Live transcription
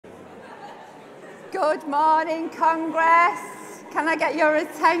Good morning, Congress. Can I get your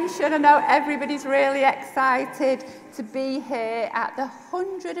attention? I know everybody's really excited to be here at the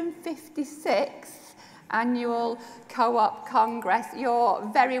 156th Annual Co-op Congress. You're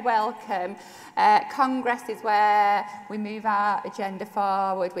very welcome. Congress is where we move our agenda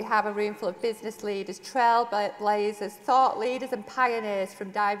forward. We have a room full of business leaders, trailblazers, thought leaders and pioneers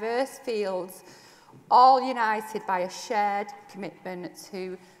from diverse fields, all united by a shared commitment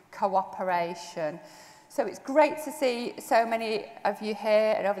to cooperation. So it's great to see so many of you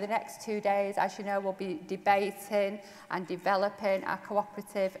here, and over the next 2 days, as you know, we'll be debating and developing our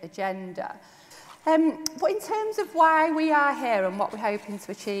cooperative agenda. But in terms of why we are here and what we're hoping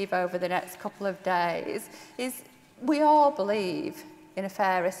to achieve over the next couple of days, is we all believe in a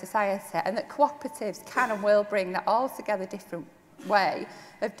fairer society and that cooperatives can and will bring that altogether different way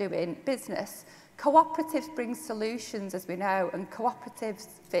of doing business. Cooperatives bring solutions, as we know, and cooperatives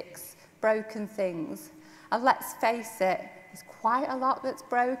fix broken things. And let's face it, there's quite a lot that's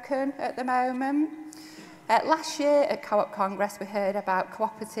broken at the moment. Last year at Co-op Congress, we heard about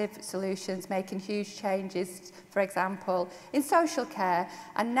cooperative solutions making huge changes, for example, in social care.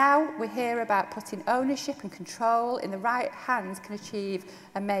 And now we hear about putting ownership and control in the right hands can achieve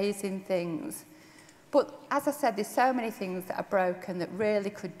amazing things. But as I said, there's so many things that are broken that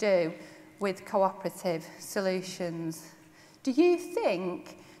really could do with cooperative solutions. Do you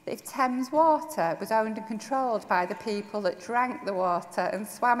think that if Thames Water was owned and controlled by the people that drank the water and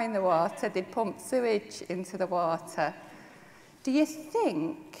swam in the water, they'd pump sewage into the water? Do you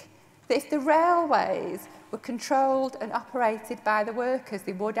think that if the railways were controlled and operated by the workers,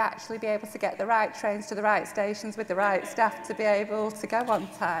 they would actually be able to get the right trains to the right stations with the right staff to be able to go on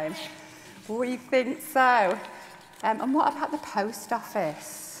time? We think so. And what about the post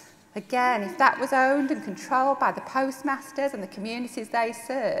office? Again, if that was owned and controlled by the postmasters and the communities they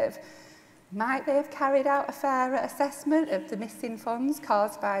serve, might they have carried out a fairer assessment of the missing funds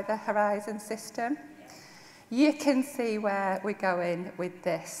caused by the Horizon system? You can see where we're going with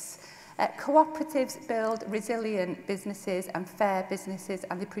this. Cooperatives build resilient businesses and fair businesses,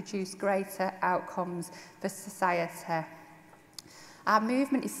 and they produce greater outcomes for society. Our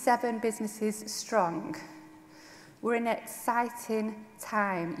movement is 7 businesses strong. We're in an exciting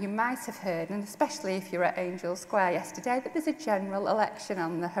time. You might have heard, and especially if you're at Angel Square yesterday, that there's a general election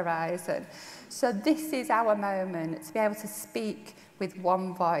on the horizon. So this is our moment to be able to speak with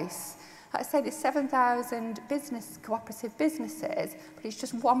one voice. Like I say, there's 7,000 cooperative businesses, but it's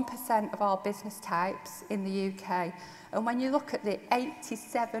just 1% of all business types in the UK. And when you look at the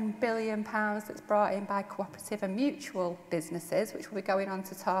 £87 billion that's brought in by cooperative and mutual businesses, which we're going on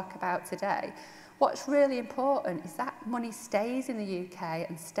to talk about today, what's really important is that money stays in the UK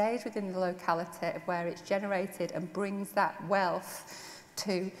and stays within the locality of where it's generated and brings that wealth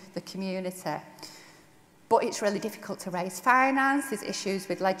to the community. But it's really difficult to raise finance, there's issues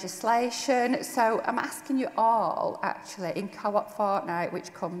with legislation. So I'm asking you all, actually, in Co-op Fortnight,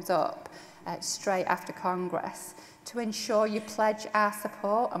 which comes up straight after Congress, to ensure you pledge our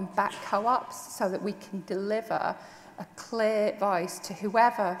support and back co-ops so that we can deliver a clear voice to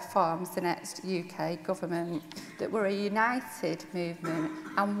whoever forms the next UK government, that we're a united movement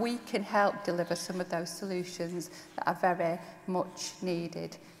and we can help deliver some of those solutions that are very much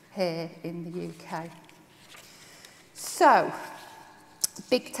needed here in the UK. So,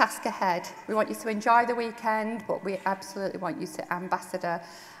 big task ahead. We want you to enjoy the weekend, but we absolutely want you to ambassador,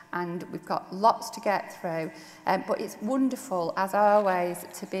 and we've got lots to get through. But it's wonderful, as always,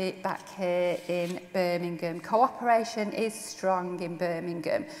 to be back here in Birmingham. Cooperation is strong in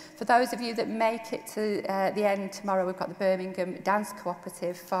Birmingham. For those of you that make it to the end tomorrow, we've got the Birmingham Dance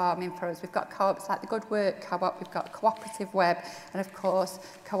Cooperative forming for us. We've got co-ops like the Good Work Co-op, we've got Cooperative Web, and of course,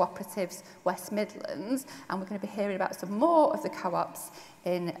 Cooperatives West Midlands. And we're going to be hearing about some more of the co-ops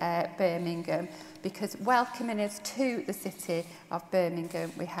in Birmingham, because welcoming us to the city of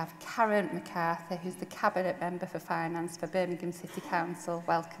Birmingham, we have Karen McCarthy, who's the Cabinet Member for Finance for Birmingham City Council.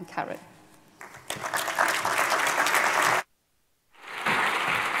 Welcome, Karen.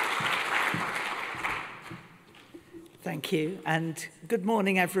 Thank you, and good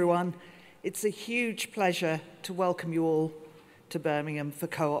morning, everyone. It's a huge pleasure to welcome you all to Birmingham for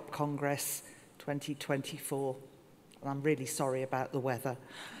Co-op Congress 2024. And I'm really sorry about the weather.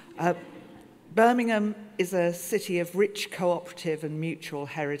 Birmingham is a city of rich cooperative and mutual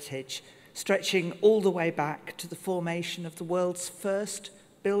heritage, stretching all the way back to the formation of the world's first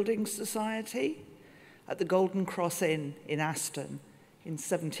building society at the Golden Cross Inn in Aston in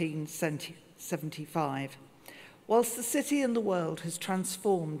 1775. Whilst the city and the world has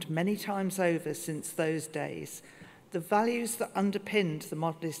transformed many times over since those days, the values that underpinned the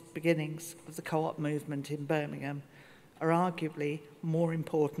modest beginnings of the co-op movement in Birmingham are arguably more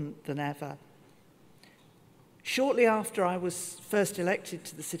important than ever. Shortly after I was first elected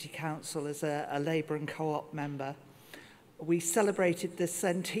to the City Council as a Labour and co-op member, we celebrated the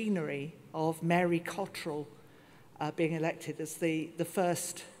centenary of Mary Cottrell being elected as the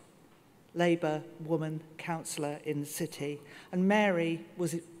first Labour woman councillor in the city. And Mary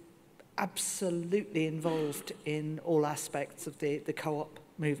was absolutely involved in all aspects of the co-op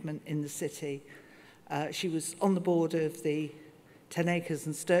movement in the city. She was on the board of the 10 Acres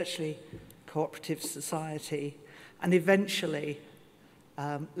and Sturchley Co-operative Society and eventually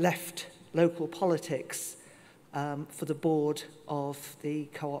left local politics for the board of the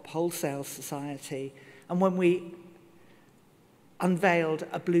Co-op Wholesale Society. And when we unveiled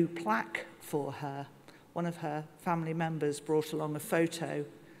a blue plaque for her, one of her family members brought along a photo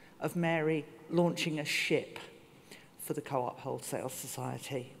of Mary launching a ship for the Co-op Wholesale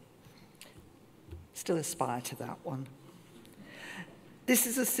Society. Still aspire to that one. This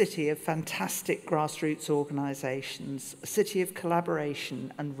is a city of fantastic grassroots organisations, a city of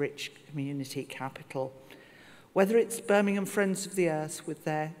collaboration and rich community capital. Whether it's Birmingham Friends of the Earth with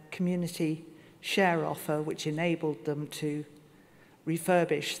their community share offer, which enabled them to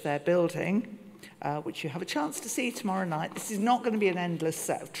refurbish their building, which you have a chance to see tomorrow night. This is not going to be an endless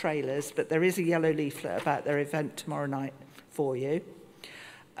set of trailers, but there is a yellow leaflet about their event tomorrow night for you.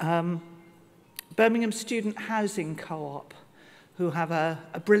 Birmingham Student Housing Co-op, who have a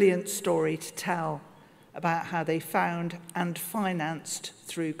brilliant story to tell about how they found and financed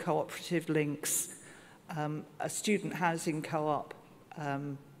through cooperative links a student housing co-op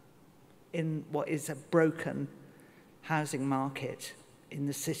in what is a broken housing market in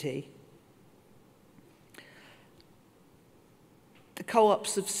the city. The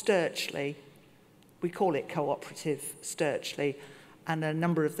co-ops of Sturchley, we call it Co-operative Sturchley, and a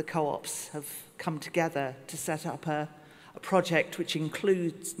number of the co-ops have come together to set up a project which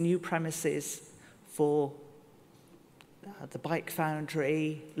includes new premises for the Bike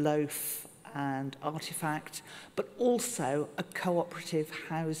Foundry, Loaf and Artifact, but also a cooperative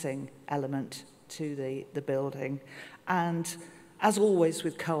housing element to the building. And as always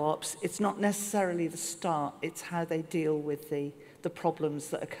with co-ops, it's not necessarily the start, it's how they deal with the problems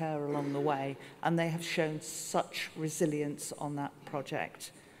that occur along the way. And they have shown such resilience on that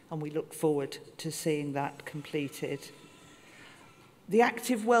project. And we look forward to seeing that completed. The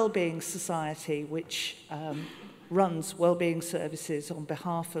Active Wellbeing Society, which runs wellbeing services on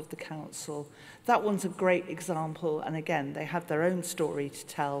behalf of the council, that one's a great example. And again, they have their own story to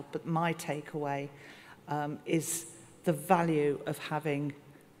tell, but my takeaway is the value of having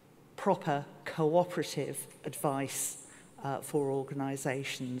proper cooperative advice for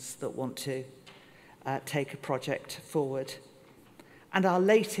organisations that want to take a project forward. And our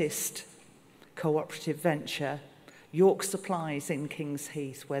latest cooperative venture, York Supplies in Kings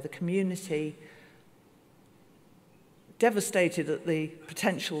Heath, where the community, devastated at the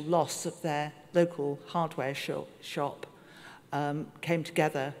potential loss of their local hardware shop, came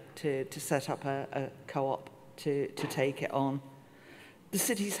together to set up a co-op to take it on. The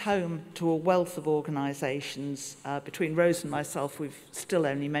city's home to a wealth of organisations. Between Rose and myself, we've still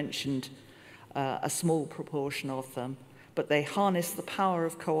only mentioned a small proportion of them, but they harness the power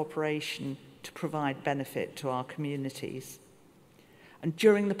of cooperation to provide benefit to our communities. And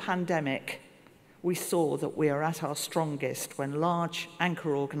during the pandemic, we saw that we are at our strongest when large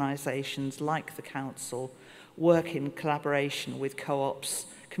anchor organisations like the council work in collaboration with co-ops,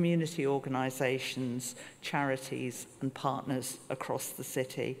 community organisations, charities and partners across the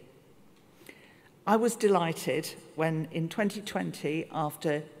city. I was delighted when in 2020,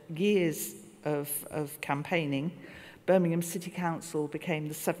 after years of campaigning, Birmingham City Council became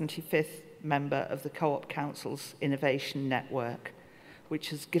the 75th member of the Co-op Council's Innovation Network,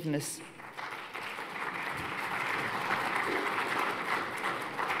 which has given us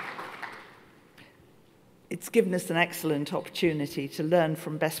It's given us an excellent opportunity to learn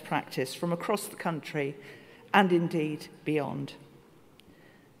from best practice from across the country and indeed beyond.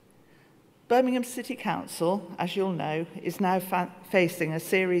 Birmingham City Council, as you'll know, is now facing a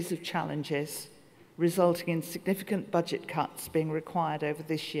series of challenges, resulting in significant budget cuts being required over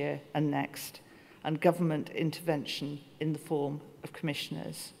this year and next, and government intervention in the form of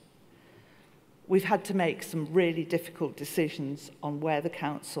commissioners. We've had to make some really difficult decisions on where the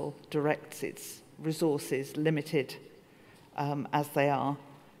council directs its resources, limited as they are,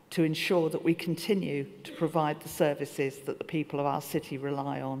 to ensure that we continue to provide the services that the people of our city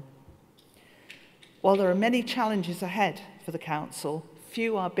rely on. While there are many challenges ahead for the council,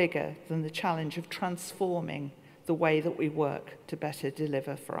 few are bigger than the challenge of transforming the way that we work to better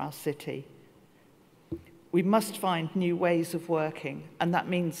deliver for our city. We must find new ways of working, and that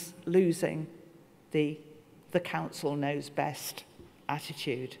means losing the council knows best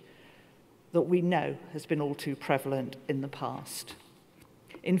attitude that we know has been all too prevalent in the past.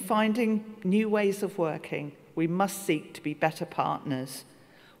 In finding new ways of working, we must seek to be better partners,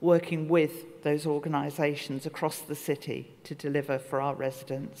 working with those organisations across the city to deliver for our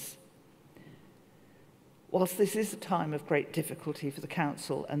residents. Whilst this is a time of great difficulty for the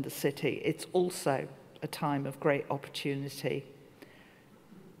council and the city, it's also a time of great opportunity.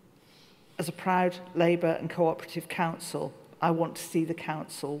 As a proud Labour and cooperative council, I want to see the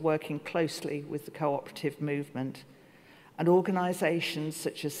council working closely with the cooperative movement, and organisations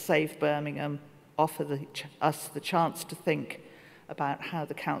such as Save Birmingham offer us the chance to think about how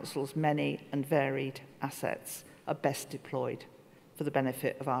the council's many and varied assets are best deployed for the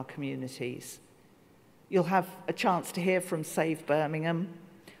benefit of our communities. You'll have a chance to hear from Save Birmingham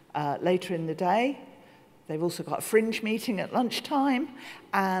later in the day. They've also got a fringe meeting at lunchtime,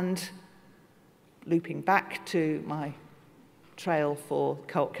 and looping back to my trail for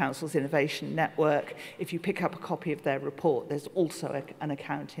Co-op Council's Innovation Network, if you pick up a copy of their report, there's also an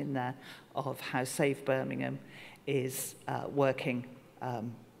account in there of how Save Birmingham is working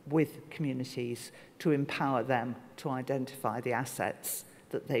with communities to empower them to identify the assets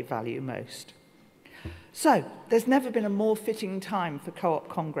that they value most. So, there's never been a more fitting time for Co-op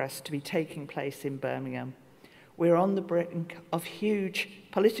Congress to be taking place in Birmingham. We're on the brink of huge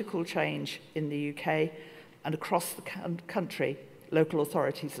political change in the UK, and across the country, local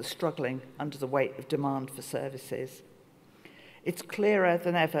authorities are struggling under the weight of demand for services. It's clearer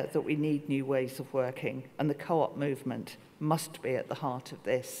than ever that we need new ways of working, and the co-op movement must be at the heart of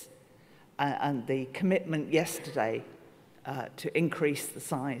this. And the commitment yesterday to increase the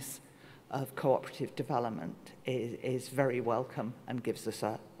size of cooperative development is very welcome and gives us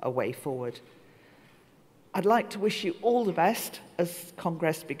a way forward. I'd like to wish you all the best as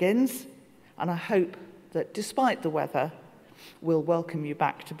Congress begins, and I hope that despite the weather, we'll welcome you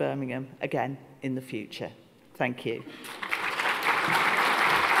back to Birmingham again in the future. Thank you.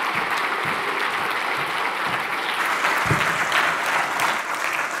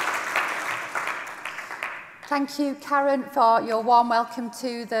 Thank you, Karen, for your warm welcome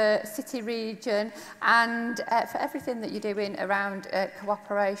to the City region and for everything that you're doing around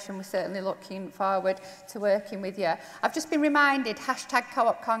cooperation. We're certainly looking forward to working with you. I've just been reminded, hashtag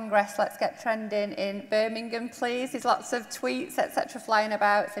Co-op Congress, let's get trending in Birmingham, please. There's lots of tweets, etc. flying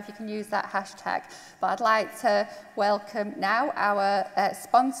about, so if you can use that hashtag. But I'd like to welcome now our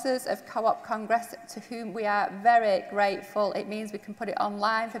sponsors of Co-op Congress, to whom we are very grateful. It means we can put it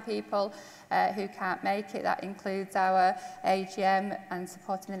online for people who can't make it. That includes our AGM and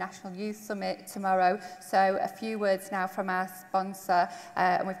supporting the National Youth Summit tomorrow. So a few words now from our sponsor,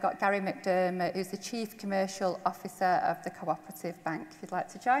 and we've got Gary McDermott, who's the Chief Commercial Officer of the Co-operative Bank. If you'd like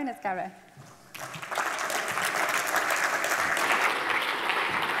to join us, Gary.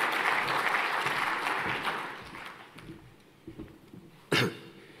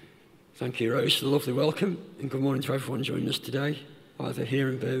 Thank you, Rose, for the lovely welcome, and good morning to everyone joining us today, either here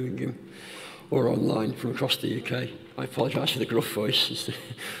in Birmingham or online from across the UK. I apologise for the gruff voice. It's the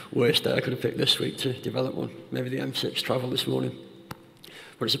worst day I could have picked this week to develop one. Maybe the M6 travel this morning.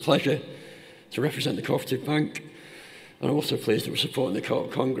 But it's a pleasure to represent the Cooperative Bank, and I'm also pleased that we're supporting the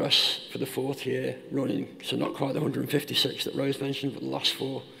Co-op Congress for the 4th year running. So not quite the 156 that Rose mentioned, but the last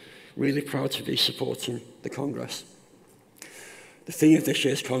 4. Really proud to be supporting the Congress. The theme of this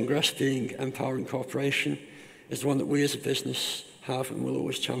year's Congress, being Empowering Cooperation, is the one that we as a business have and will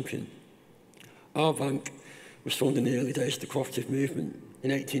always champion. Our bank was formed in the early days of the cooperative movement,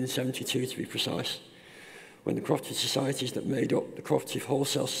 in 1872 to be precise, when the cooperative societies that made up the Cooperative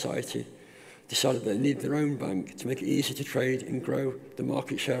Wholesale Society decided they needed their own bank to make it easier to trade and grow the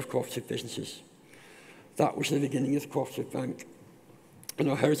market share of cooperative businesses. That was the beginning of the Cooperative Bank, and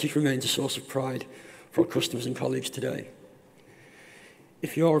our heritage remains a source of pride for our customers and colleagues today.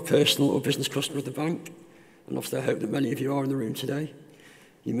 If you are a personal or business customer of the bank, and obviously I hope that many of you are in the room today,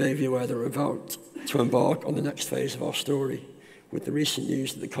 you may be aware that we're about to embark on the next phase of our story with the recent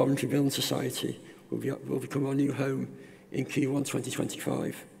news that the Coventry Building Society will become our new home in Q1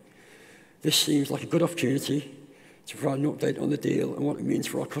 2025. This seems like a good opportunity to provide an update on the deal and what it means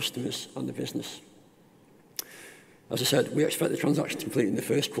for our customers and the business. As I said, we expect the transaction to complete in the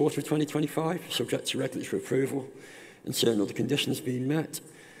first quarter of 2025, subject to regulatory approval and certain other conditions being met.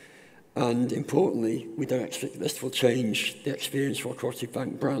 And importantly, we don't expect that this will change the experience for our Cooperative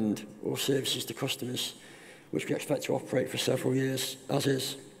Bank brand or services to customers, which we expect to operate for several years as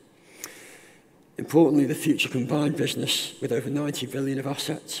is. Importantly, the future combined business, with over 90 billion of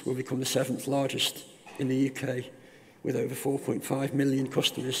assets, will become the 7th largest in the UK, with over 4.5 million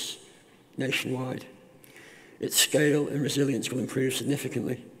customers nationwide. Its scale and resilience will improve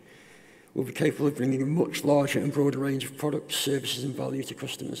significantly. We'll be capable of bringing a much larger and broader range of products, services and value to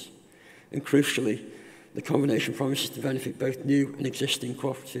customers. And crucially, the combination promises to benefit both new and existing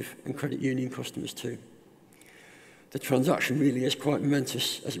cooperative and credit union customers too. The transaction really is quite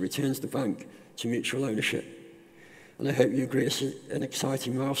momentous as it returns the bank to mutual ownership. And I hope you agree it's an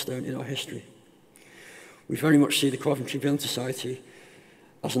exciting milestone in our history. We very much see the Coventry Building Society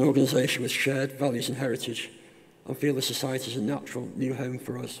as an organisation with shared values and heritage, and feel the society is a natural new home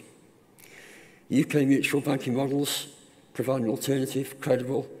for us. UK mutual banking models provide an alternative,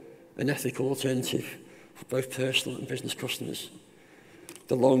 credible and ethical alternative for both personal and business customers.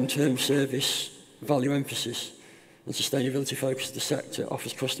 The long-term service, value emphasis and sustainability focus of the sector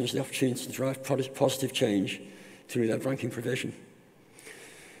offers customers the opportunity to drive positive change through their banking provision.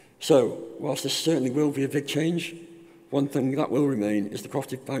 So, whilst this certainly will be a big change, one thing that will remain is the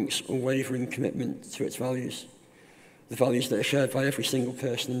Cooperative Bank's unwavering commitment to its values, the values that are shared by every single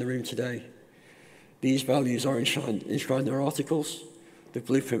person in the room today. These values are enshrined in our articles, the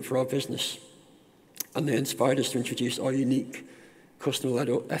blueprint for our business, and they inspired us to introduce our unique customer-led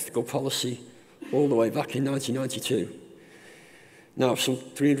ethical policy all the way back in 1992. Now, some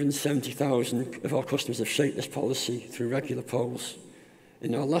 370,000 of our customers have shaped this policy through regular polls.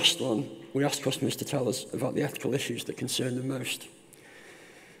 In our last one, we asked customers to tell us about the ethical issues that concern them most.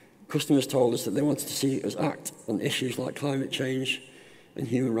 Customers told us that they wanted to see us act on issues like climate change and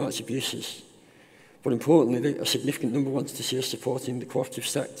human rights abuses. But importantly, a significant number wanted to see us supporting the cooperative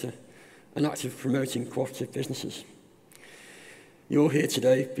sector and actively promoting cooperative businesses. You're here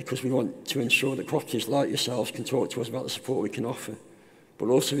today because we want to ensure that cooperatives like yourselves can talk to us about the support we can offer, but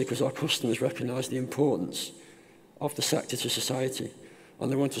also because our customers recognise the importance of the sector to society, and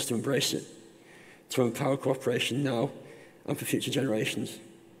they want us to embrace it, to empower cooperation now and for future generations.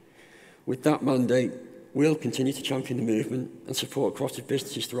 With that mandate, we'll continue to champion the movement and support cooperative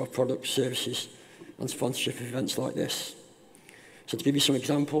businesses through our products, services and sponsorship of events like this. So to give you some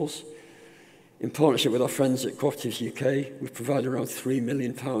examples, in partnership with our friends at Cooperatives UK, we've provided around £3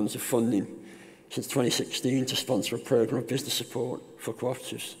 million of funding since 2016 to sponsor a programme of business support for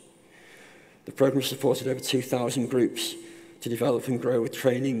cooperatives. The programme has supported over 2,000 groups to develop and grow with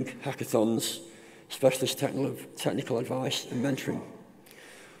training, hackathons, specialist technical advice and mentoring.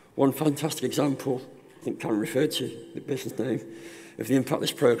 One fantastic example, I think Karen referred to the business name, of the impact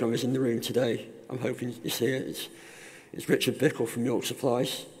this programme is in the room today. I'm hoping you see it. It's Richard Bickle from York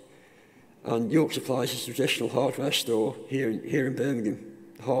Supplies. And York Supplies is a traditional hardware store here in Birmingham,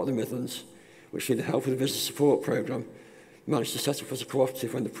 the heart of the Midlands, which with the help of the business support programme managed to set up as a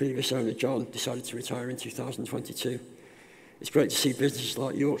cooperative when the previous owner, John, decided to retire in 2022. It's great to see businesses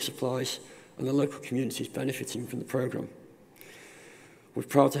like York Supplies and the local communities benefiting from the programme. We're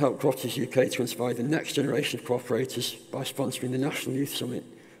proud to help Cooperatives UK to inspire the next generation of cooperators by sponsoring the National Youth Summit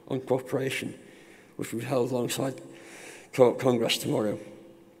on Cooperation, which will be held alongside Co-op Congress tomorrow.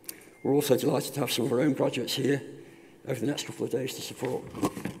 We're also delighted to have some of our own graduates here over the next couple of days to support,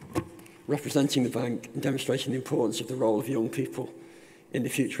 representing the bank and demonstrating the importance of the role of young people in the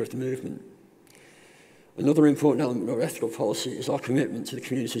future of the movement. Another important element of our ethical policy is our commitment to the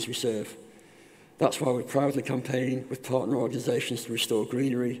communities we serve. That's why we proudly campaign with partner organisations to restore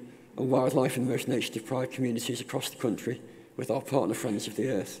greenery and wildlife in the most nature-deprived communities across the country with our partner Friends of the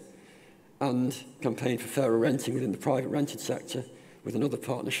Earth, and campaign for fairer renting within the private rented sector with another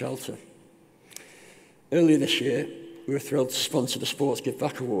partner shelter. Earlier this year, we were thrilled to sponsor the Sports Give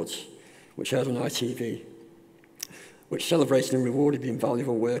Back Awards, which aired on ITV, which celebrated and rewarded the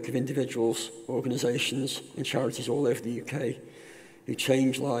invaluable work of individuals, organisations and charities all over the UK who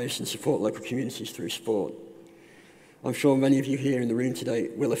change lives and support local communities through sport. I'm sure many of you here in the room today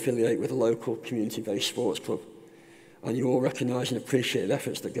will affiliate with a local community-based sports club, and you all recognise and appreciate the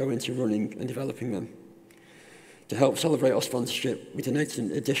efforts that go into running and developing them. To help celebrate our sponsorship, we donated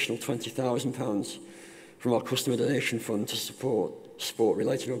an additional £20,000 from our customer donation fund to support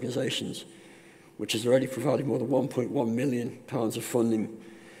sport-related organisations, which has already provided more than £1.1 million of funding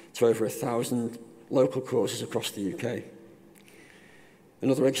to over 1,000 local causes across the UK.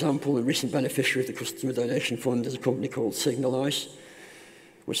 Another example, a recent beneficiary of the customer donation fund is a company called Signalise,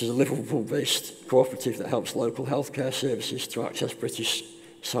 which is a Liverpool-based cooperative that helps local healthcare services to access British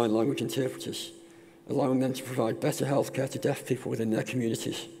Sign Language interpreters, allowing them to provide better healthcare to deaf people within their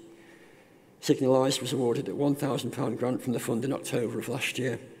communities. Signalise was awarded a £1,000 grant from the fund in October of last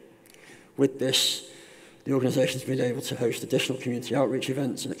year. With this, the organisation has been able to host additional community outreach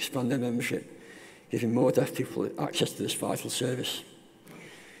events and expand their membership giving more deaf people access to this vital service.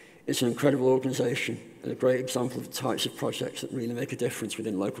 It's an incredible organisation and a great example of the types of projects that really make a difference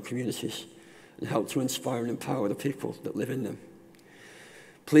within local communities and help to inspire and empower the people that live in them.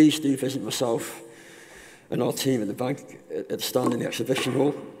 Please do visit myself and our team at the bank at the stand in the exhibition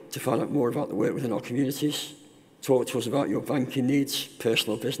hall to find out more about the work within our communities, talk to us about your banking needs,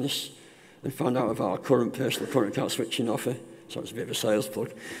 personal business, and find out about our current current account switching offer, so it's a bit of a sales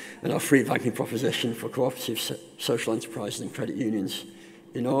plug, and our free banking proposition for cooperatives, social enterprises and credit unions.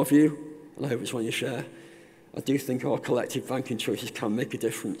 In our view, and I hope it's one you share, I do think our collective banking choices can make a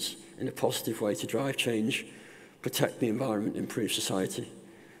difference in a positive way to drive change, protect the environment, improve society.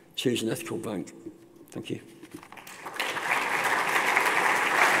 Choose an ethical bank. Thank you.